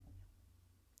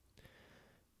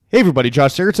Hey everybody,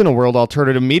 Josh Sigurdsson of World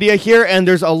Alternative Media here, and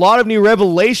there's a lot of new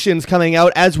revelations coming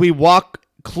out as we walk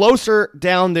closer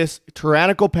down this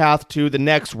tyrannical path to the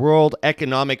next World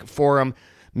Economic Forum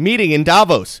meeting in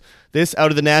Davos. This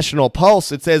out of the National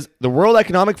Pulse. It says the World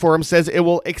Economic Forum says it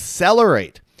will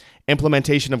accelerate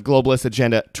implementation of Globalist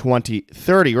Agenda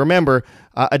 2030. Remember,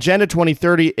 Agenda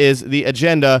 2030 is the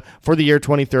agenda for the year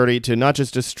 2030 to not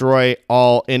just destroy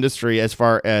all industry as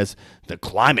far as the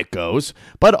climate goes,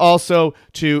 but also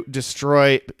to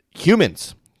destroy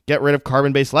humans. Get rid of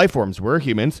carbon-based life forms. We're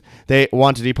humans. They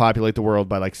want to depopulate the world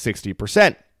by like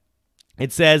 60%.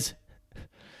 It says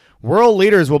world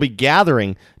leaders will be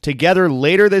gathering together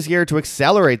later this year to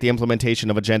accelerate the implementation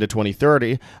of Agenda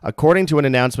 2030, according to an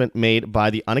announcement made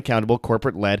by the unaccountable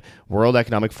corporate-led World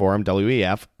Economic Forum,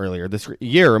 WEF, earlier this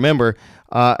year. Remember,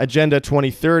 Agenda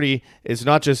 2030 is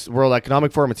not just World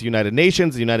Economic Forum, it's the United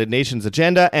Nations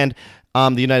agenda, and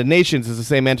the United Nations is the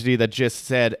same entity that just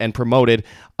said and promoted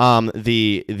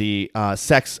the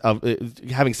sex of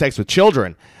having sex with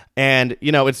children. And,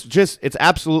 you know, it's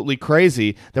absolutely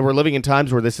crazy that we're living in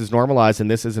times where this is normalized and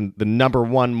this isn't the number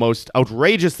one most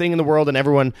outrageous thing in the world and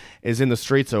everyone is in the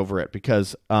streets over it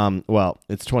because,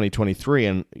 it's 2023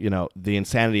 and, you know, the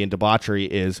insanity and debauchery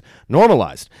is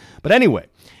normalized. But anyway,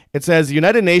 it says the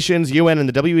United Nations, UN, and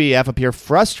the WEF appear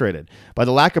frustrated by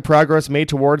the lack of progress made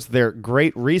towards their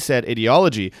Great Reset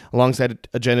ideology alongside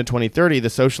Agenda 2030, the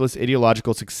socialist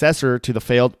ideological successor to the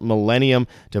failed Millennium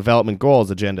Development Goals,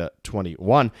 Agenda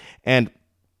 21. And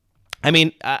I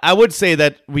mean, I would say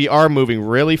that we are moving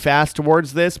really fast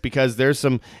towards this because there's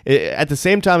some, at the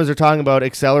same time as they're talking about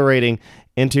accelerating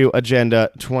into Agenda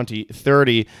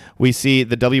 2030, we see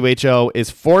the WHO is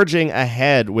forging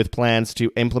ahead with plans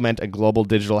to implement a global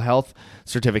digital health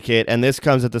certificate, and this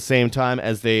comes at the same time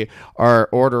as they are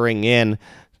ordering in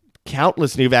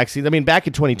countless new vaccines. I mean, back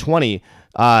in 2020,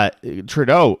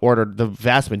 Trudeau ordered the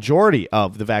vast majority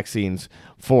of the vaccines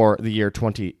for the year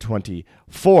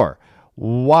 2024.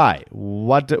 Why?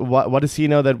 What does he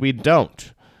know that we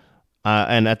don't?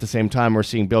 And at the same time, we're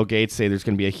seeing Bill Gates say there's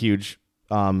going to be a huge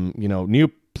new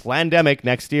pandemic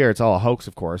next year. It's all a hoax,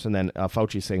 of course. And then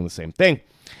Fauci saying the same thing.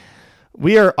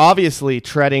 We are obviously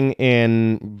treading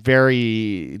in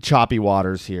very choppy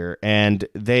waters here, and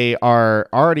they are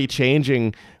already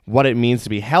changing what it means to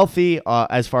be healthy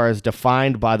as far as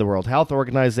defined by the World Health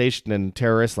Organization and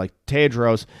terrorists like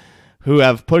Tedros, who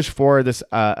have pushed forward this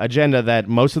agenda that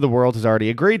most of the world has already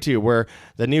agreed to, where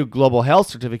the new global health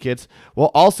certificates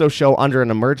will also show under an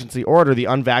emergency order the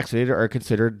unvaccinated are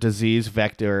considered disease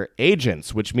vector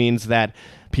agents, which means that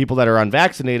people that are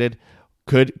unvaccinated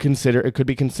could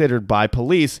be considered by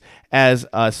police as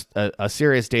a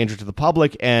serious danger to the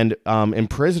public and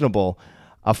imprisonable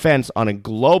offense on a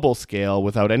global scale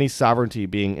without any sovereignty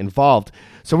being involved.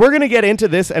 So we're going to get into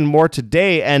this and more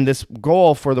today, and this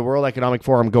goal for the World Economic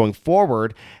Forum going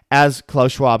forward. As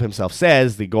Klaus Schwab himself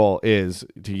says, the goal is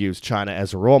to use China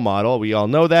as a role model. We all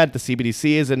know that. The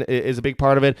CBDC is a big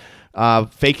part of it.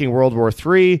 Faking World War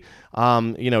III,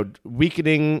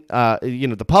 weakening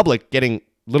the public, getting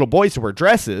little boys to wear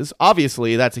dresses.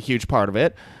 Obviously, that's a huge part of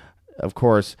it. Of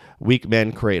course, weak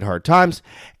men create hard times.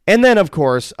 And then, of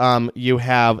course, you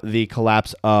have the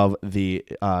collapse of the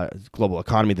global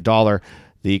economy, the dollar,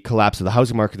 the collapse of the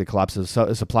housing market, the collapse of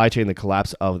the supply chain, the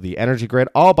collapse of the energy grid,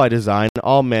 all by design,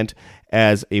 all meant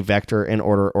as a vector in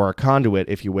order, or a conduit,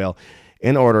 if you will,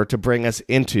 in order to bring us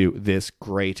into this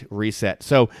great reset.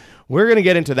 So we're going to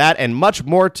get into that and much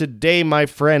more today, my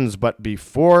friends. But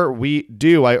before we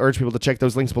do, I urge people to check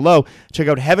those links below. Check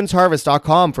out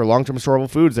heavensharvest.com for long-term storable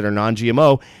foods that are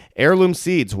non-GMO, heirloom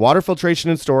seeds, water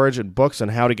filtration and storage, and books on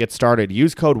how to get started.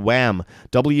 Use code WAM,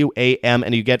 W-A-M,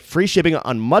 and you get free shipping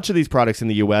on much of these products in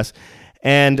the U.S.,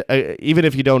 and even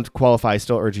if you don't qualify, I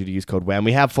still urge you to use code WAM.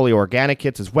 We have fully organic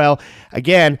kits as well.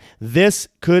 Again, this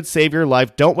could save your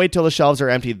life. Don't wait till the shelves are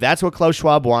empty. That's what Klaus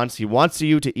Schwab wants. He wants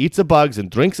you to eat the bugs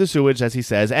and drink the sewage, as he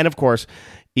says, and of course,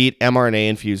 eat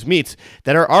mRNA-infused meats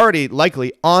that are already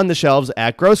likely on the shelves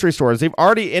at grocery stores. They've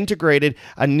already integrated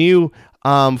a new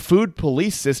food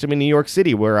police system in New York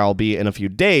City, where I'll be in a few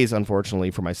days, unfortunately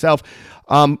for myself.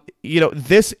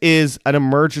 This is an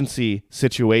emergency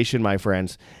situation, my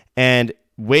friends. And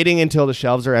waiting until the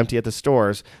shelves are empty at the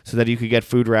stores so that you could get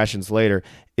food rations later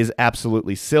is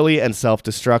absolutely silly and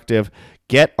self-destructive.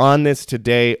 Get on this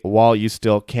today while you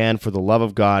still can, for the love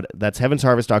of God. That's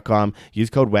heavensharvest.com. Use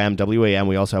code WAM, W-A-M.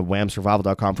 We also have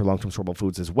whamsurvival.com for long-term storable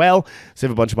foods as well.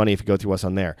 Save a bunch of money if you go through us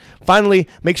on there. Finally,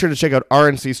 make sure to check out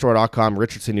rncstore.com,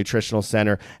 Richardson Nutritional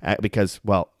Center, because,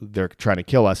 well, they're trying to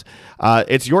kill us.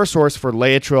 It's your source for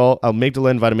Laetrile,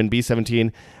 amygdalin, vitamin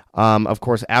B17, Of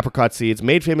course, apricot seeds,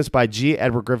 made famous by G.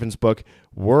 Edward Griffin's book,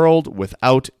 World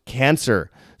Without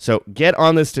Cancer. So get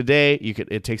on this today.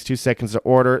 It takes 2 seconds to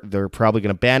order. They're probably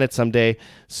going to ban it someday.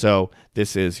 So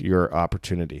this is your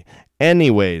opportunity.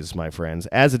 Anyways, my friends,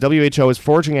 as the WHO is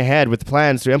forging ahead with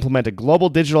plans to implement a global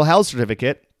digital health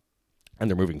certificate, and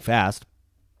they're moving fast,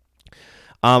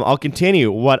 I'll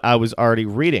continue what I was already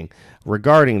reading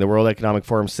regarding the World Economic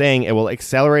Forum, saying it will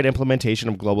accelerate implementation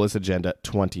of Globalist Agenda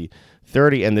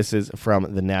 2030. And this is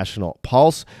from the National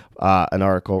Pulse, an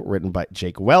article written by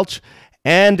Jake Welch.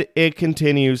 And it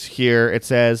continues here. It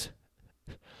says,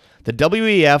 the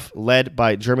WEF, led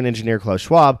by German engineer Klaus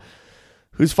Schwab,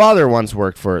 whose father once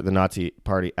worked for the Nazi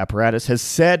Party apparatus, has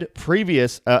said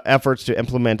previous efforts to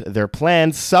implement their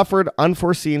plans suffered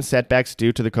unforeseen setbacks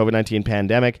due to the COVID-19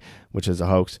 pandemic, which is a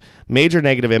hoax, major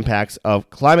negative impacts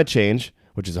of climate change,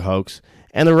 which is a hoax,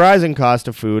 and the rising cost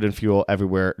of food and fuel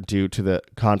everywhere due to the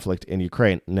conflict in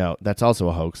Ukraine. No, that's also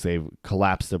a hoax. They've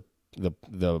collapsed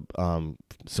the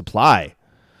supply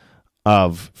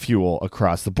of fuel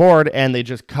across the board, and they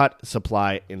just cut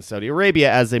supply in Saudi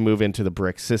Arabia as they move into the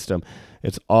BRIC system.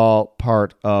 It's all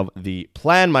part of the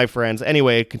plan, my friends.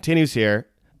 Anyway, it continues here.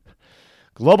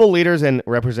 Global leaders and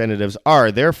representatives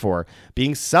are, therefore,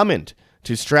 being summoned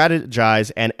to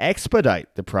strategize and expedite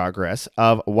the progress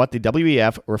of what the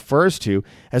WEF refers to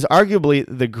as arguably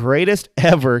the greatest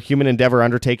ever human endeavor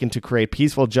undertaken to create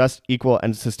peaceful, just, equal,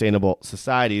 and sustainable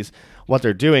societies. What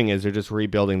they're doing is they're just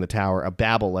rebuilding the Tower of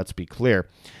Babel, let's be clear.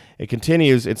 It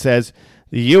continues, it says,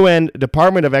 the UN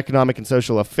Department of Economic and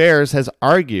Social Affairs has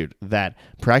argued that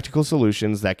practical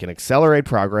solutions that can accelerate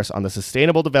progress on the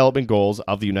Sustainable Development Goals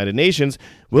of the United Nations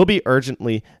will be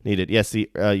urgently needed. Yes, the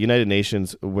United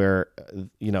Nations, where,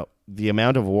 the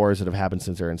amount of wars that have happened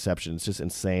since their inception is just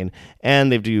insane, and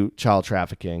they do child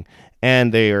trafficking,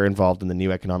 and they are involved in the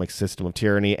new economic system of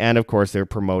tyranny, and of course they're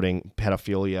promoting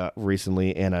pedophilia recently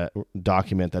in a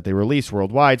document that they released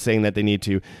worldwide saying that they need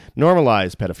to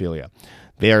normalize pedophilia.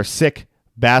 They are sick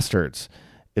bastards.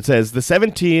 It says the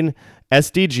 17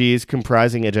 SDGs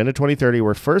comprising Agenda 2030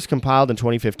 were first compiled in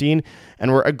 2015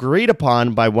 and were agreed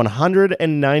upon by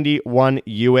 191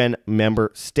 UN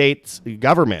member states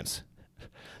governments,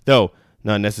 though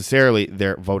not necessarily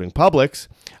their voting publics.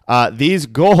 These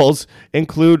goals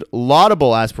include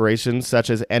laudable aspirations such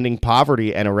as ending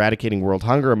poverty and eradicating world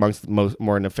hunger, amongst the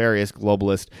more nefarious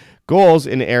globalist goals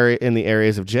in the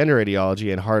areas of gender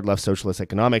ideology and hard left socialist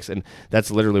economics, and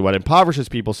that's literally what impoverishes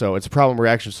people. So it's a problem,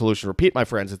 reaction, solution, repeat, my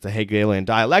friends. It's the Hegelian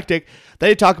dialectic that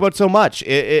they talk about so much.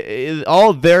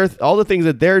 All the things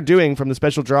that they're doing, from the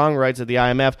special drawing rights of the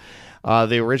IMF,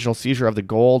 the original seizure of the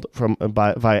gold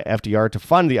via FDR to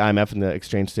fund the IMF and the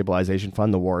Exchange Stabilization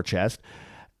Fund, the war chest,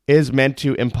 is meant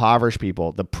to impoverish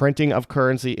people. The printing of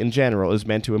currency in general is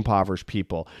meant to impoverish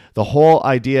people. The whole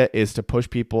idea is to push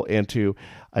people into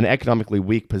an economically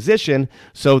weak position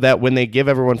so that when they give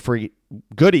everyone free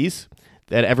goodies,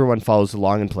 that everyone follows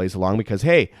along and plays along because,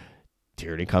 hey,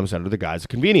 tyranny comes under the guise of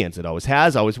convenience. It always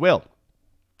has, always will.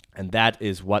 And that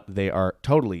is what they are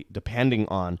totally depending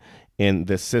on in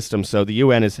this system. So the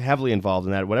UN is heavily involved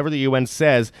in that. Whatever the UN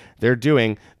says they're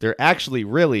doing, they're actually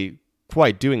really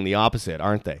quite doing the opposite,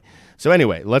 aren't they? So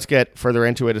anyway, let's get further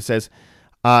into it. It says,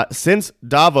 since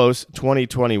Davos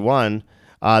 2021,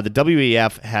 the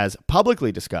WEF has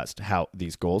publicly discussed how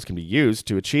these goals can be used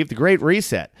to achieve the Great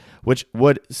Reset, which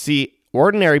would see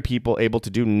ordinary people able to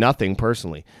do nothing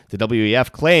personally. The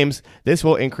WEF claims this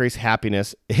will increase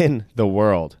happiness in the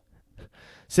world.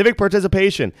 Civic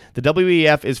participation. The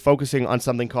WEF is focusing on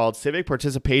something called civic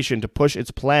participation to push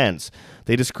its plans.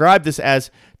 They describe this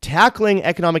as tackling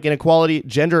economic inequality,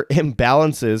 gender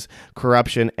imbalances,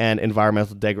 corruption, and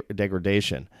environmental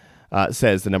degradation.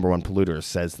 Says the number one polluters,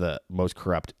 says the most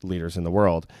corrupt leaders in the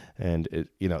world. And,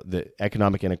 the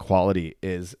economic inequality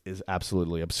is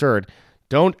absolutely absurd.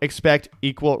 Don't expect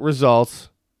equal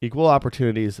results, equal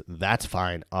opportunities. That's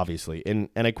fine, obviously. And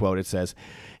I quote, it says,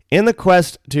 in the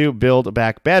quest to build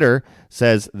back better,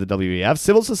 says the WEF,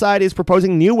 civil society is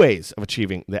proposing new ways of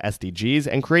achieving the SDGs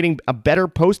and creating a better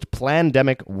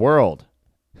post-pandemic world.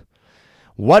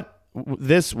 What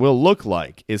this will look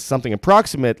like is something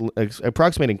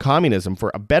approximating communism.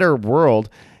 For a better world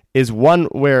is one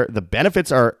where the benefits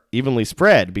are evenly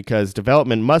spread, because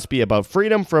development must be about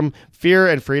freedom from fear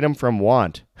and freedom from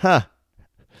want.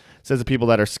 Says the people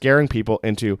that are scaring people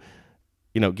into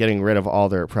getting rid of all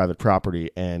their private property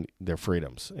and their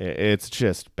freedoms. It's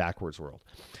just backwards world.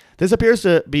 This appears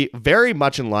to be very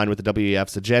much in line with the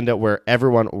WEF's agenda, where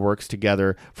everyone works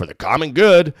together for the common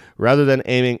good rather than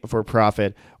aiming for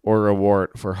profit or reward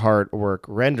for hard work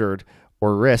rendered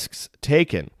or risks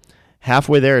taken.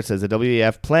 Halfway there, it says the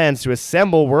WEF plans to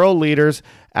assemble world leaders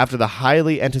after the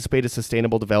highly anticipated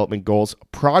Sustainable Development Goals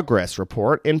Progress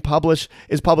Report is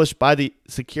published by the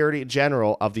Secretary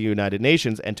General of the United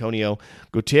Nations, Antonio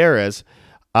Guterres,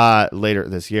 later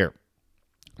this year.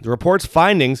 The report's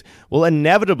findings will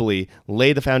inevitably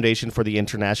lay the foundation for the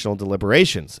international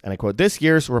deliberations. And I quote, "This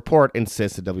year's report,"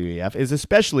 insists the WEF, "is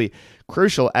especially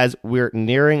crucial as we're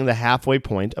nearing the halfway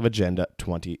point of Agenda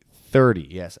 2030.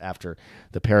 Yes, after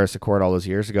the Paris Accord all those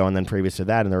years ago, and then previous to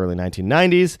that in the early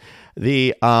 1990s,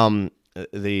 the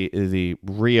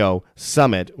Rio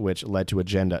Summit, which led to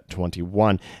Agenda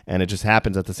 21. And it just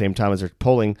happens at the same time as they're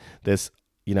pulling this,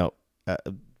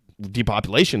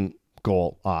 depopulation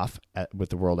goal off with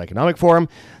the World Economic Forum.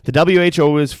 The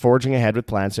WHO is forging ahead with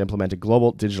plans to implement a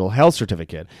global digital health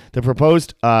certificate. The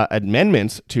proposed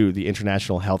amendments to the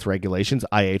International Health Regulations,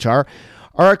 IHR,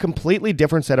 are a completely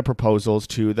different set of proposals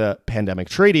to the pandemic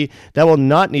treaty that will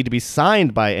not need to be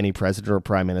signed by any president or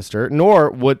prime minister,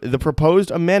 nor would the proposed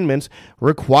amendments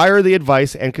require the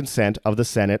advice and consent of the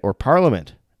Senate or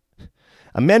Parliament.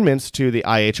 Amendments to the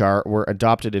IHR were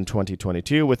adopted in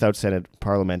 2022 without Senate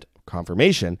Parliament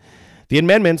confirmation. The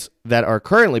amendments that are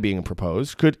currently being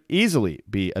proposed could easily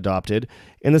be adopted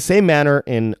in the same manner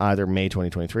in either May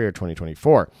 2023 or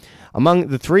 2024. Among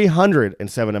the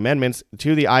 307 amendments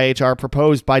to the IHR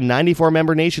proposed by 94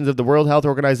 member nations of the World Health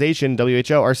Organization,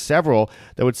 WHO, are several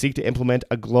that would seek to implement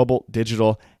a global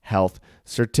digital health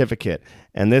certificate.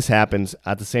 And this happens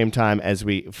at the same time as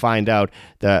we find out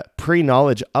the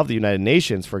pre-knowledge of the United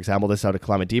Nations. For example, this out of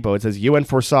Climate Depot, it says UN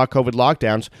foresaw COVID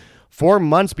lockdowns 4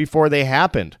 months before they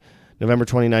happened. November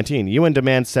 2019, UN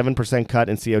demands 7% cut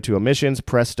in CO2 emissions.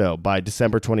 Presto. By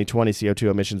December 2020, CO2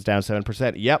 emissions down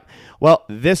 7%. Yep. Well,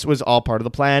 this was all part of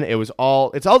the plan. It's all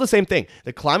the same thing.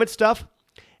 The climate stuff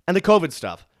and the COVID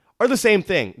stuff are the same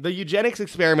thing. The eugenics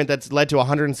experiment that's led to a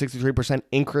 163%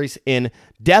 increase in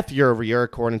death year over year,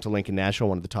 according to Lincoln National,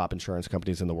 one of the top insurance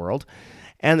companies in the world.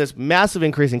 And this massive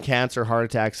increase in cancer, heart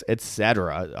attacks,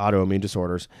 etc., autoimmune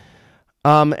disorders.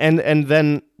 And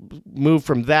then move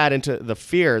from that into the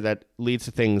fear that leads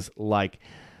to things like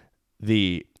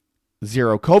the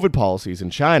zero COVID policies in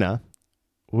China,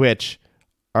 which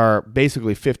are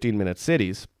basically 15-minute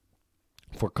cities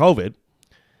for COVID,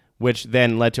 which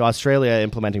then led to Australia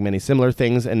implementing many similar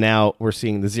things. And now we're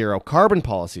seeing the zero carbon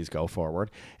policies go forward.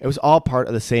 It was all part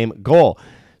of the same goal.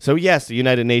 So yes, the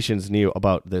United Nations knew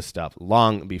about this stuff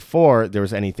long before there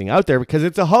was anything out there because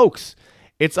it's a hoax.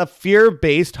 It's a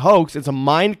fear-based hoax. It's a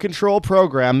mind control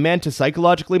program meant to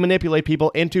psychologically manipulate people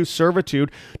into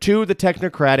servitude to the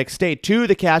technocratic state, to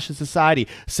the cashless society.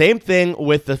 Same thing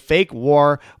with the fake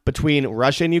war between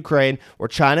Russia and Ukraine or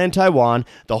China and Taiwan.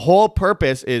 The whole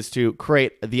purpose is to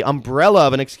create the umbrella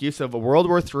of an excuse of a World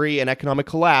War III and economic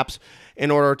collapse in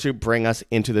order to bring us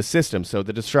into the system. So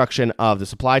the destruction of the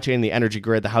supply chain, the energy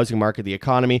grid, the housing market, the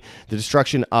economy, the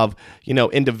destruction of,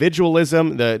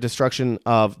 individualism, the destruction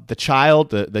of the child,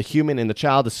 the human in the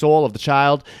child, the soul of the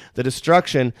child, the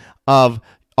destruction of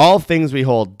all things we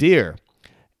hold dear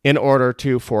in order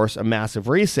to force a massive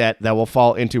reset that will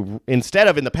fall into, instead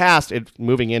of in the past, it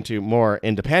moving into more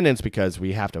independence because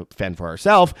we have to fend for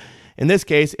ourselves. In this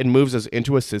case, it moves us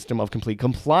into a system of complete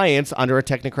compliance under a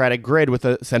technocratic grid with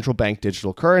a central bank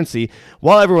digital currency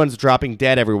while everyone's dropping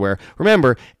dead everywhere.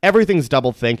 Remember, everything's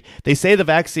doublethink. They say the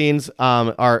vaccines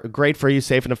are great for you,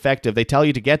 safe and effective. They tell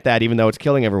you to get that even though it's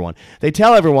killing everyone. They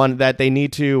tell everyone that they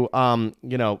need to,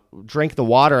 drink the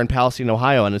water in Palestine,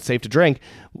 Ohio, and it's safe to drink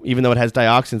even though it has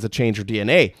dioxins that change your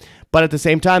DNA. But at the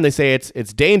same time, they say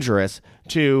it's dangerous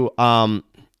to, have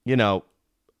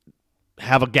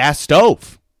a gas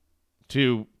stove,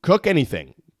 to cook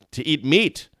anything, to eat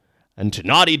meat, and to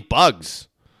not eat bugs.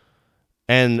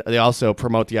 And they also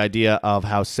promote the idea of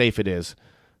how safe it is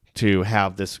to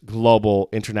have this global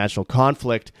international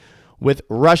conflict with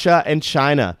Russia and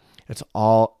China. It's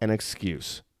all an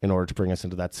excuse in order to bring us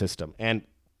into that system. And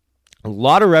a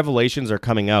lot of revelations are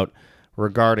coming out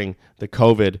regarding the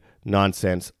COVID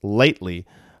nonsense lately.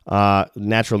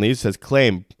 Natural News says,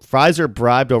 claim Pfizer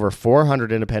bribed over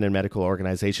 400 independent medical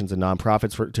organizations and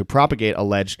nonprofits to propagate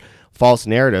alleged false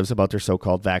narratives about their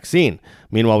so-called vaccine.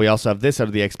 Meanwhile, we also have this out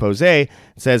of the expose. It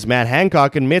says Matt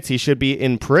Hancock admits he should be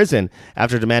in prison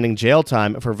after demanding jail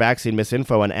time for vaccine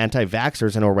misinfo and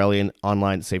anti-vaxxers and Orwellian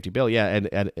online safety bill. Yeah,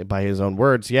 and by his own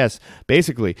words, yes,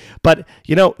 basically. But,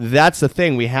 that's the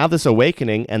thing. We have this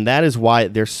awakening, and that is why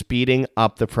they're speeding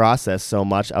up the process so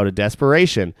much out of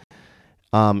desperation.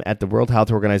 At the World Health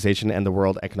Organization and the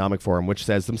World Economic Forum, which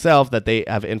says themselves that they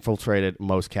have infiltrated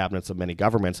most cabinets of many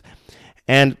governments.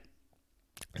 And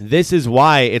This is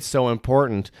why it's so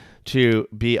important to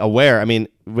be aware. I mean,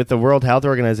 with the World Health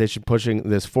Organization pushing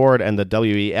this forward and the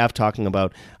WEF talking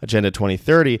about Agenda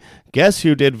 2030, guess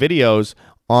who did videos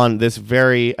on this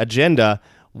very agenda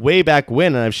way back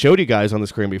when? And I've showed you guys on the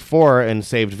screen before and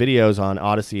saved videos on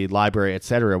Odyssey, Library,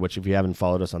 etc., which if you haven't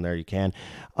followed us on there, you can.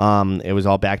 It was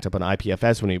all backed up on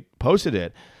IPFS when we posted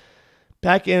it.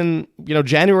 Back in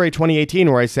January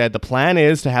 2018, where I said the plan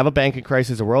is to have a banking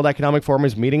crisis. The World Economic Forum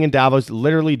is meeting in Davos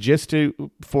literally just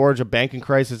to forge a banking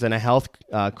crisis and a health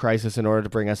crisis in order to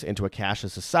bring us into a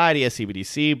cashless society, a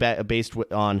CBDC based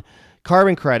on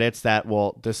carbon credits that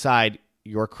will decide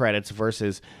your credits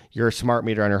versus your smart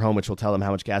meter on your home, which will tell them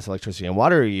how much gas, electricity, and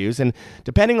water you use. And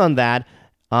depending on that,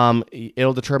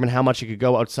 it'll determine how much you could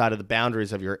go outside of the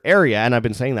boundaries of your area. And I've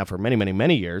been saying that for many, many,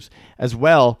 many years, as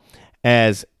well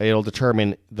as it'll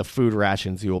determine the food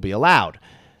rations you will be allowed.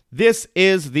 This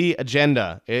is the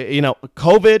agenda.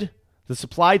 COVID, the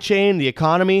supply chain, the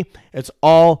economy, it's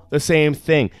all the same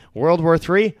thing. World War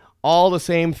III, all the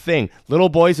same thing. Little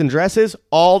boys in dresses,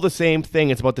 all the same thing.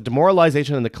 It's about the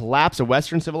demoralization and the collapse of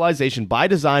Western civilization by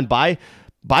design, by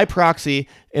proxy,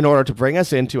 in order to bring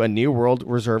us into a new world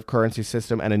reserve currency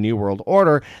system and a new world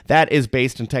order that is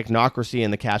based in technocracy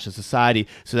and the cashless society,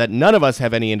 so that none of us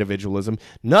have any individualism,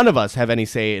 none of us have any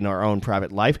say in our own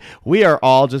private life. We are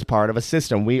all just part of a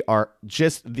system. We are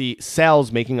just the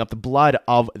cells making up the blood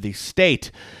of the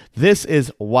state. This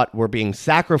is what we're being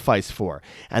sacrificed for.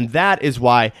 And that is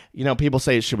why, people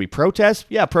say, should we protest?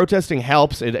 Yeah, protesting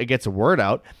helps. It gets a word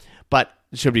out. But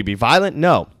should we be violent?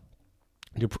 No.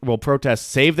 Will protests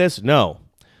save this? No.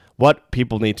 What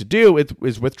people need to do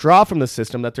is withdraw from the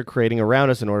system that they're creating around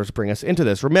us in order to bring us into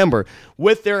this. Remember,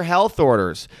 with their health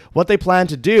orders, what they plan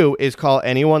to do is call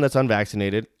anyone that's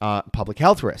unvaccinated public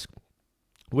health risk,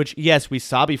 which, yes, we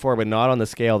saw before, but not on the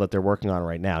scale that they're working on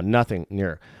right now. Nothing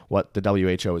near what the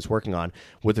WHO is working on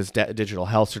with this digital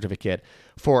health certificate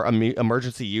for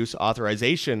emergency use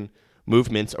authorization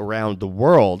movements around the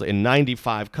world in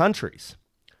 95 countries.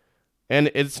 And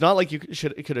it's not like you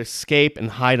could escape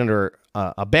and hide under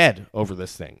a bed over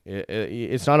this thing.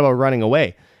 It's not about running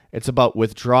away. It's about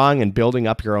withdrawing and building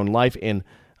up your own life in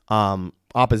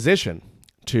opposition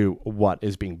to what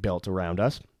is being built around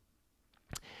us.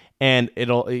 And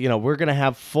we're going to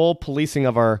have full policing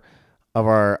of our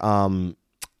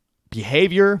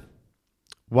behavior,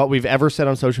 what we've ever said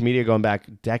on social media going back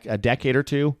a decade or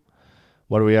two,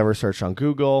 what do we ever searched on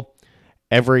Google,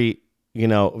 every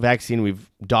vaccine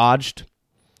we've dodged,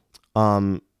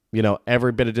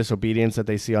 every bit of disobedience that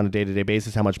they see on a day-to-day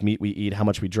basis, how much meat we eat, how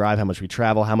much we drive, how much we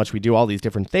travel, how much we do all these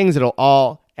different things. It'll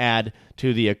all add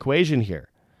to the equation here.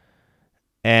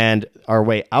 And our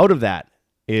way out of that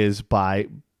is by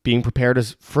being prepared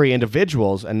as free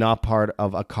individuals and not part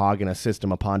of a cog in a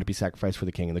system, a pawn to be sacrificed for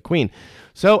the king and the queen.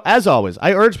 So, as always,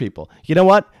 I urge people, you know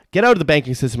what? Get out of the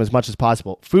banking system as much as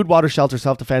possible. Food, water, shelter,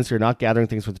 self-defense. You're not gathering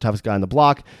things for the toughest guy on the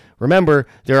block. Remember,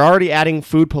 they're already adding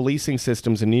food policing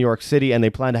systems in New York City, and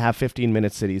they plan to have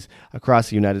 15-minute cities across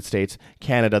the United States,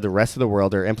 Canada, the rest of the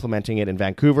world. They're implementing it in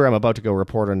Vancouver. I'm about to go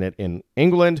report on it in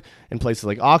England, in places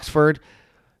like Oxford.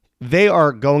 They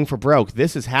are going for broke.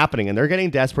 This is happening, and they're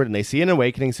getting desperate, and they see an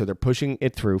awakening, so they're pushing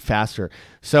it through faster.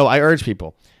 So I urge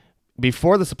people,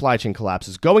 before the supply chain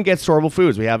collapses, go and get storable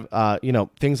foods. We have,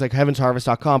 things like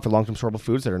heavensharvest.com for long-term storable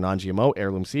foods that are non-GMO,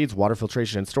 heirloom seeds, water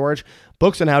filtration and storage,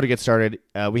 books on how to get started.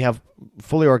 We have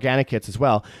fully organic kits as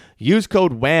well. Use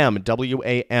code WHAM,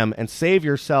 W-A-M, and save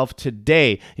yourself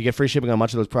today. You get free shipping on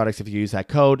much of those products if you use that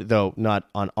code, though not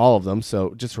on all of them.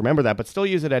 So just remember that, but still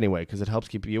use it anyway because it helps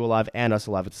keep you alive and us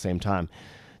alive at the same time.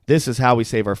 This is how we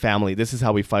save our family. This is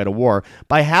how we fight a war,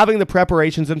 by having the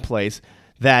preparations in place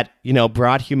that,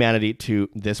 brought humanity to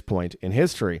this point in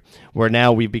history, where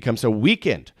now we've become so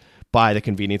weakened by the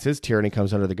conveniences. Tyranny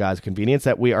comes under the guise of convenience,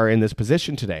 that we are in this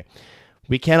position today.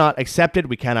 We cannot accept it.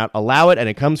 We cannot allow it. And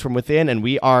it comes from within. And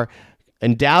we are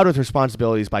endowed with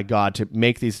responsibilities by God to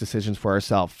make these decisions for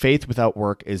ourselves. Faith without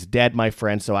work is dead, my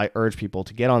friend. So I urge people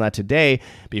to get on that today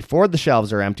before the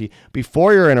shelves are empty,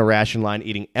 before you're in a ration line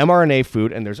eating mRNA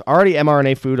food. And there's already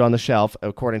mRNA food on the shelf,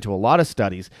 according to a lot of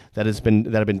studies that have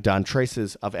been done,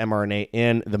 traces of mRNA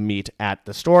in the meat at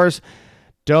the stores.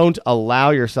 Don't allow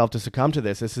yourself to succumb to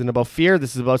this. This isn't about fear.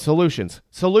 This is about solutions.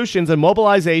 Solutions and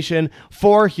mobilization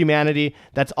for humanity.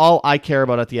 That's all I care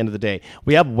about at the end of the day.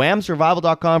 We have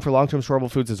whamsurvival.com for long-term storable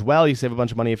foods as well. You save a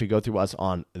bunch of money if you go through us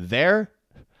on there.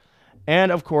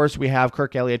 And, of course, we have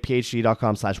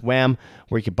kirkelliottphd.com/wham,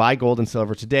 where you can buy gold and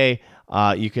silver today.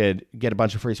 You could get a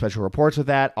bunch of free special reports with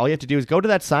that. All you have to do is go to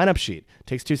that sign-up sheet. It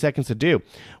takes 2 seconds to do.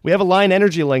 We have a Lion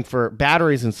Energy link for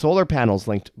batteries and solar panels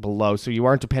linked below, so you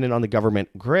aren't dependent on the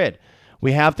government grid.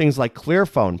 We have things like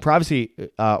Clearphone,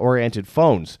 privacy-oriented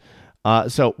phones.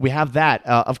 So we have that.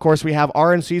 Of course, we have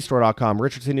rncstore.com,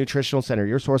 Richardson Nutritional Center,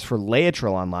 your source for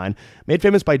Laetrile online. Made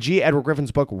famous by G. Edward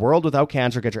Griffin's book, World Without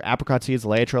Cancer. Get your apricot seeds,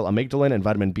 Laetrile, amygdalin, and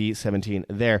vitamin B17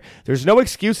 there. There's no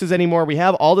excuses anymore. We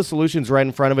have all the solutions right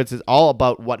in front of us. It's all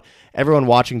about what everyone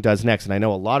watching does next. And I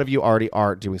know a lot of you already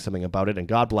are doing something about it, and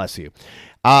God bless you.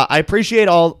 I appreciate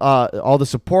all the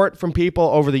support from people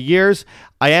over the years.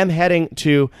 I am heading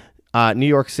to New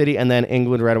York City and then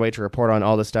England right away to report on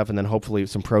all this stuff, and then hopefully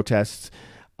some protests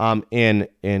in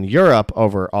Europe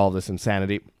over all this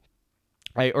insanity.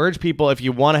 I urge people, if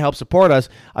you want to help support us,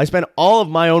 I spend all of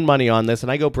my own money on this,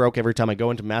 and I go broke every time I go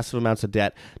into massive amounts of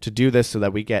debt to do this so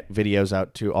that we get videos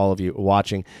out to all of you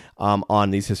watching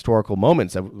on these historical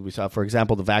moments that we saw. For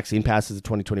example, the vaccine passes of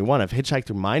 2021. I've hitchhiked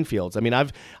through minefields. I mean,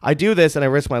 I do this and I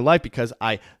risk my life because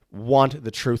I want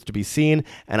the truth to be seen,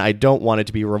 and I don't want it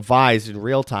to be revised in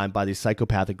real time by these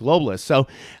psychopathic globalists. So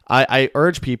I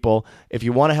urge people, if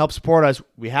you want to help support us,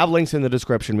 we have links in the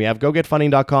description. We have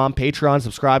gogetfunding.com, Patreon,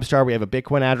 Subscribestar, we have a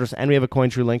Bitcoin address, and we have a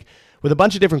CoinTrue link with a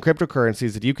bunch of different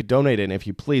cryptocurrencies that you could donate in if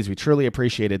you please. We truly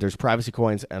appreciate it. There's privacy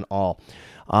coins and all.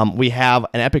 We have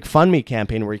an Epic Fund Me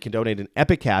campaign where you can donate an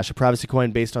Epic Cash, a privacy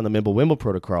coin based on the Mimblewimble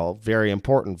protocol. Very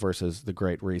important versus the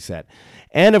Great Reset.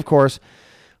 And of course,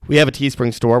 we have a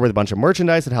Teespring store with a bunch of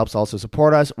merchandise that helps also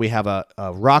support us. We have a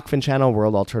Rockfin channel,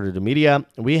 World Alternative Media.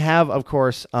 We have, of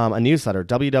course, a newsletter,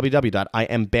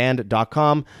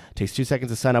 www.iamband.com. Takes 2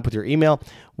 seconds to sign up with your email.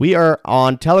 We are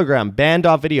on Telegram,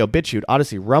 Band.video, BitChute,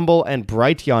 Odyssey, Rumble, and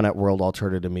Brighteon at World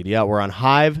Alternative Media. We're on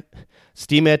Hive,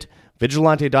 Steemit,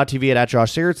 Vigilante.tv at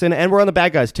Josh Sigurdsson, and we're on the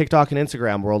bad guys, TikTok and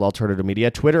Instagram, World Alternative Media,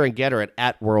 Twitter and Getter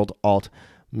at World Alt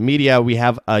Media. We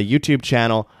have a YouTube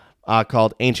channel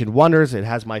called Ancient Wonders. It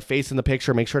has my face in the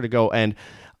picture. Make sure to go and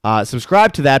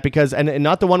subscribe to that, because, and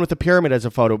not the one with the pyramid as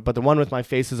a photo, but the one with my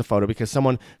face as a photo, because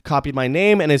someone copied my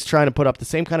name and is trying to put up the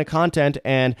same kind of content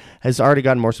and has already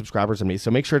gotten more subscribers than me.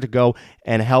 So make sure to go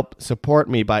and help support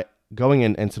me by going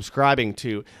in and subscribing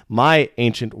to my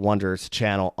Ancient Wonders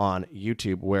channel on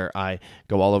YouTube, where I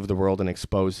go all over the world and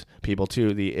expose people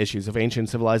to the issues of ancient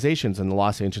civilizations and the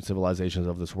lost ancient civilizations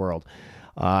of this world.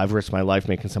 I've risked my life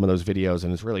making some of those videos,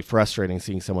 and it's really frustrating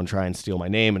seeing someone try and steal my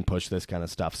name and push this kind of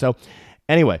stuff. So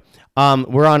anyway,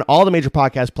 we're on all the major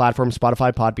podcast platforms,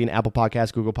 Spotify, Podbean, Apple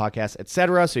Podcasts, Google Podcasts,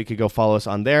 etc. So you could go follow us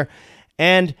on there.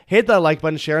 And hit that like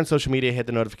button, share on social media, hit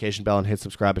the notification bell, and hit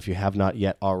subscribe if you have not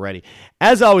yet already.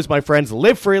 As always, my friends,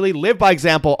 live freely, live by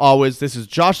example always. This is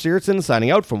Josh Sigurdsson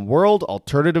signing out from World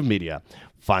Alternative Media.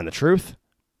 Find the truth,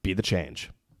 be the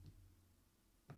change.